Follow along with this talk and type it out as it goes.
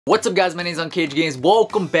What's up guys, my name is unCAGEDgamez.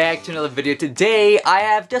 Welcome back to another video. Today I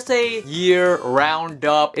have just a year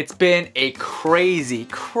roundup. It's been a crazy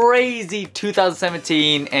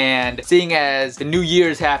 2017, and seeing as the new year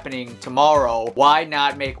is happening tomorrow, why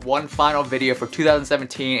not make one final video for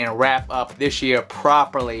 2017 and wrap up this year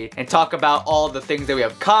properly and talk about all the things that we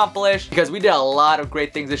have accomplished, because we did a lot of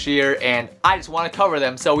great things this year and I just want to cover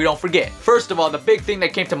them so we don't forget. First of all, the big thing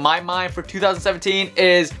that came to my mind for 2017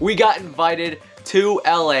 is we got invited to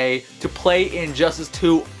LA to play Injustice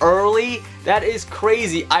 2 early. That is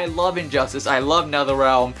crazy. I love Injustice, I love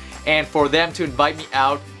NetherRealm, and for them to invite me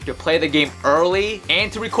out to play the game early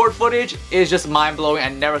and to record footage is just mind-blowing. I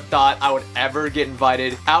never thought I would ever get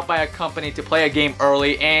invited out by a company to play a game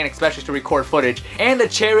early, and especially to record footage. And the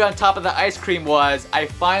cherry on top of the ice cream was I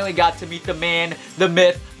finally got to meet the man, the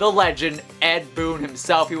myth, the legend, Ed Boon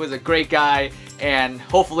himself. He was a great guy, and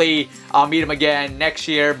hopefully I'll meet him again next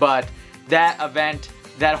year. But that event,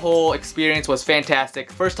 that whole experience was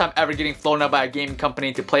fantastic. First time ever getting flown out by a gaming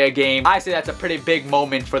company to play a game. I say that's a pretty big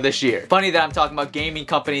moment for this year. Funny that I'm talking about gaming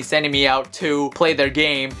companies sending me out to play their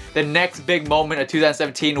game. The next big moment of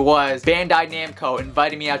 2017 was Bandai Namco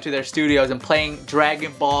inviting me out to their studios and playing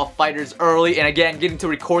Dragon Ball FighterZ early, and again getting to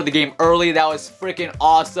record the game early. That was freaking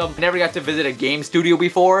awesome. I never got to visit a game studio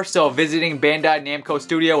before, so visiting Bandai Namco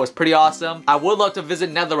studio was pretty awesome. I would love to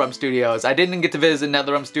visit NetherRealm Studios. I didn't get to visit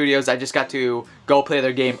NetherRealm Studios, I just got to go play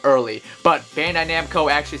their game early. But Bandai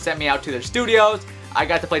Namco actually sent me out to their studios. I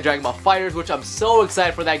got to play Dragon Ball FighterZ, which I'm so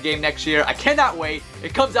excited for that game next year. I cannot wait.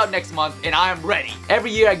 It comes out next month and I am ready.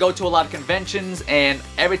 Every year I go to a lot of conventions, and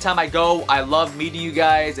every time I go, I love meeting you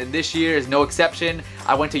guys, and this year is no exception.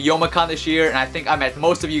 I went to Youmacon this year, and I think I met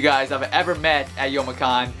most of you guys I've ever met at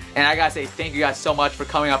Youmacon. And I gotta say thank you guys so much for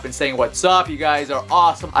coming up and saying what's up. You guys are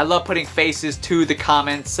awesome. I love putting faces to the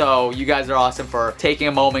comments, so you guys are awesome for taking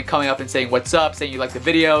a moment, coming up and saying what's up, saying you like the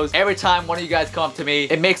videos. Every time one of you guys come up to me,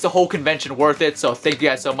 it makes the whole convention worth it, so thank you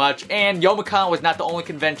guys so much. And Youmacon was not the only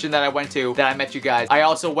convention that I went to that I met you guys. I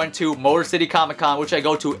also went to Motor City Comic Con, which I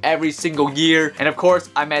go to every single year, and of course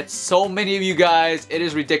I met so many of you guys. It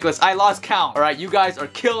is ridiculous. I lost count. Alright, you guys are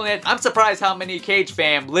killing it. I'm surprised how many Cage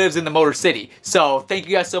fam lives in the Motor City. So thank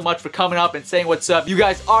you guys so much for coming up and saying what's up. You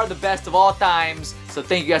guys are the best of all times, so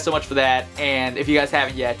thank you guys so much for that. And if you guys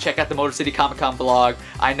haven't yet, check out the Motor City Comic Con vlog.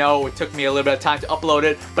 I know it took me a little bit of time to upload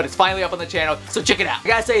it, but it's finally up on the channel, so check it out. I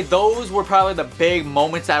gotta say, those were probably the big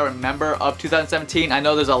moments I remember of 2017. I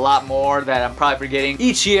know there's a lot more that I'm probably forgetting.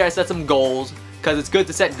 Each year I set some goals, because it's good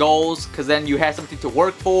to set goals, because then you have something to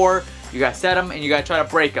work for. You gotta set them and you gotta try to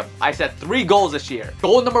break them. I set 3 goals this year.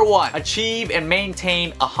 Goal number 1, achieve and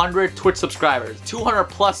maintain 100 Twitch subscribers. 200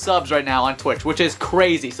 plus subs right now on Twitch, which is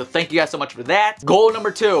crazy, so thank you guys so much for that. Goal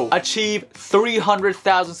number 2, achieve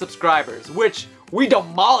 300,000 subscribers, which we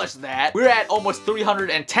demolished that. We're at almost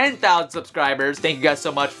 310,000 subscribers. Thank you guys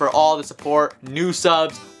so much for all the support, new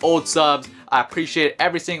subs, old subs. I appreciate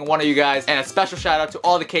every single one of you guys, and a special shout out to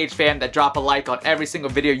all the Cage fam that drop a like on every single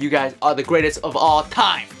video. You guys are the greatest of all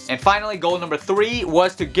time. And finally, goal number 3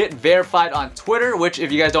 was to get verified on Twitter, which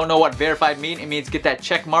if you guys don't know what verified means, it means get that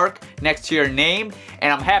check mark next to your name.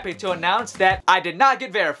 And I'm happy to announce that I did not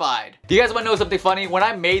get verified. Do you guys want to know something funny? When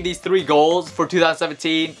I made these 3 goals for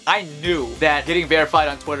 2017, I knew that getting verified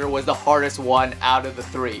on Twitter was the hardest one out of the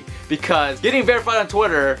 3. Because getting verified on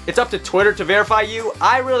Twitter, it's up to Twitter to verify you.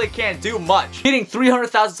 I really can't do much. Getting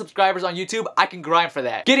 300,000 subscribers on YouTube, I can grind for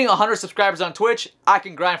that. Getting 100 subscribers on Twitch, I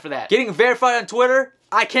can grind for that. Getting verified on Twitter,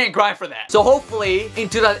 I can't grind for that. So hopefully in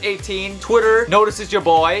 2018, Twitter notices your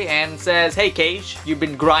boy and says, hey Cage, you've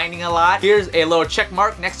been grinding a lot. Here's a little check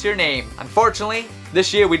mark next to your name. Unfortunately,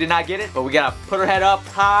 this year we did not get it, but we gotta put our head up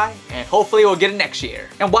high and hopefully we'll get it next year.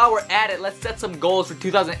 And while we're at it, let's set some goals for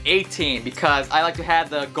 2018, because I like to have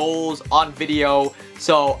the goals on video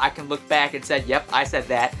so I can look back and say, yep, I said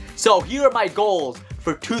that. So here are my goals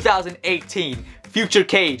for 2018. Future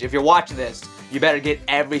Cage, if you're watching this, you better get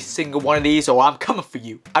every single one of these or I'm coming for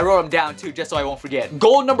you. I wrote them down too, just so I won't forget.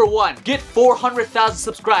 Goal number 1, get 400,000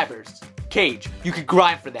 subscribers. Cage, you could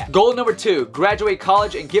grind for that. Goal number 2, graduate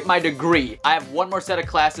college and get my degree. I have one more set of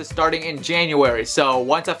classes starting in January, so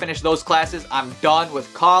once I finish those classes, I'm done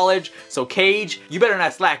with college. So Cage, you better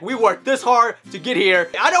not slack. We worked this hard to get here.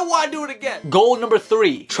 I don't want to do it again. Goal number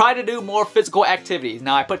 3, try to do more physical activities.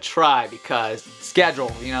 Now I put try because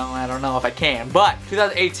schedule, you know, I don't know if I can. But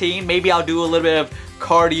 2018, maybe I'll do a little bit of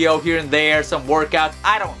cardio here and there, some workouts.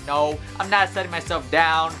 I don't know. I'm not setting myself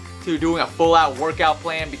down to doing a full-out workout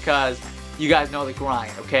plan because you guys know the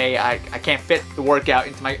grind, okay? I can't fit the workout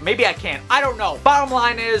into my, maybe I can, I don't know. Bottom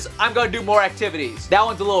line is, I'm gonna do more activities. That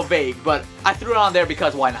one's a little vague, but I threw it on there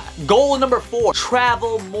because why not? Goal number 4,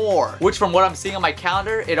 travel more. Which from what I'm seeing on my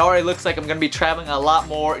calendar, it already looks like I'm gonna be traveling a lot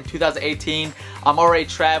more in 2018. I'm already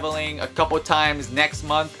traveling a couple times next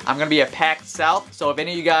month. I'm gonna be at PAX South, so if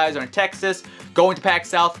any of you guys are in Texas, going to PAX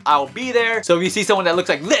South, I will be there. So if you see someone that looks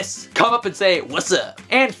like this, come up and say, what's up?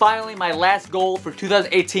 And finally, my last goal for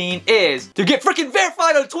 2018 is to get freaking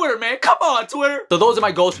verified on Twitter, man. Come on, Twitter. So those are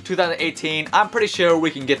my goals for 2018. I'm pretty sure we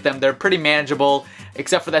can get them. They're pretty manageable,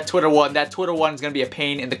 except for that Twitter one. That Twitter one is gonna be a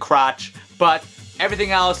pain in the crotch, but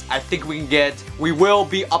everything else, I think we can get. We will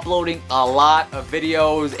be uploading a lot of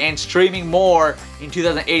videos and streaming more in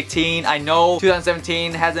 2018. I know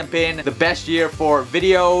 2017 hasn't been the best year for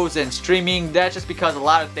videos and streaming. That's just because a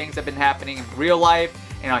lot of things have been happening in real life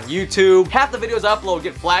and on YouTube. Half the videos I upload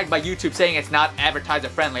get flagged by YouTube saying it's not advertiser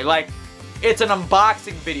friendly. Like, it's an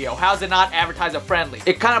unboxing video. How's it not advertiser friendly?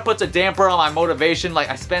 It kind of puts a damper on my motivation. Like,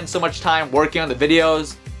 I spend so much time working on the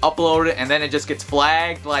videos, upload it, and then it just gets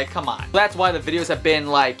flagged. Like, come on. That's why the videos have been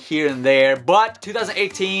like here and there. But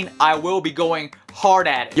 2018, I will be going hard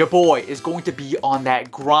at it. Your boy is going to be on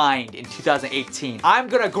that grind in 2018. I'm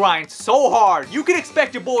gonna grind so hard. You can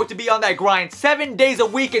expect your boy to be on that grind 7 days a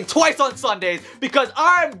week and twice on Sundays, because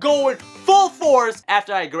I'm going full force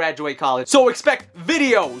after I graduate college. So expect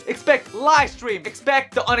videos, expect live stream,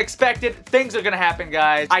 expect the unexpected. Things are gonna happen,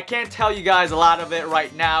 guys. I can't tell you guys a lot of it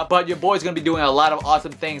right now, but your boy's gonna be doing a lot of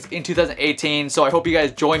awesome things in 2018. So I hope you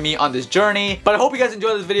guys join me on this journey. But I hope you guys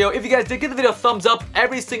enjoyed this video. If you guys did, give the video a thumbs up.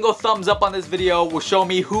 Every single thumbs up on this video will show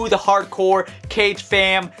me who the hardcore Cage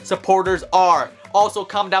fam supporters are. Also,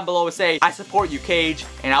 comment down below and say, I support you, Cage,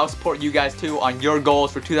 and I'll support you guys too on your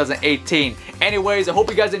goals for 2018. Anyways, I hope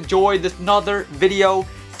you guys enjoyed this another video.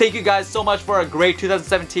 Thank you guys so much for a great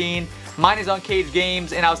 2017. Mine is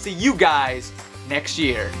unCAGEDgamez, and I'll see you guys next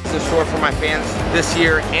year. There's a store for my fans this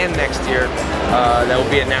year and next year that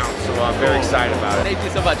will be announced, so I'm very excited about it. Thank you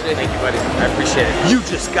so much, Jason. Thank you, buddy. I appreciate it. You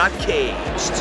just got caged.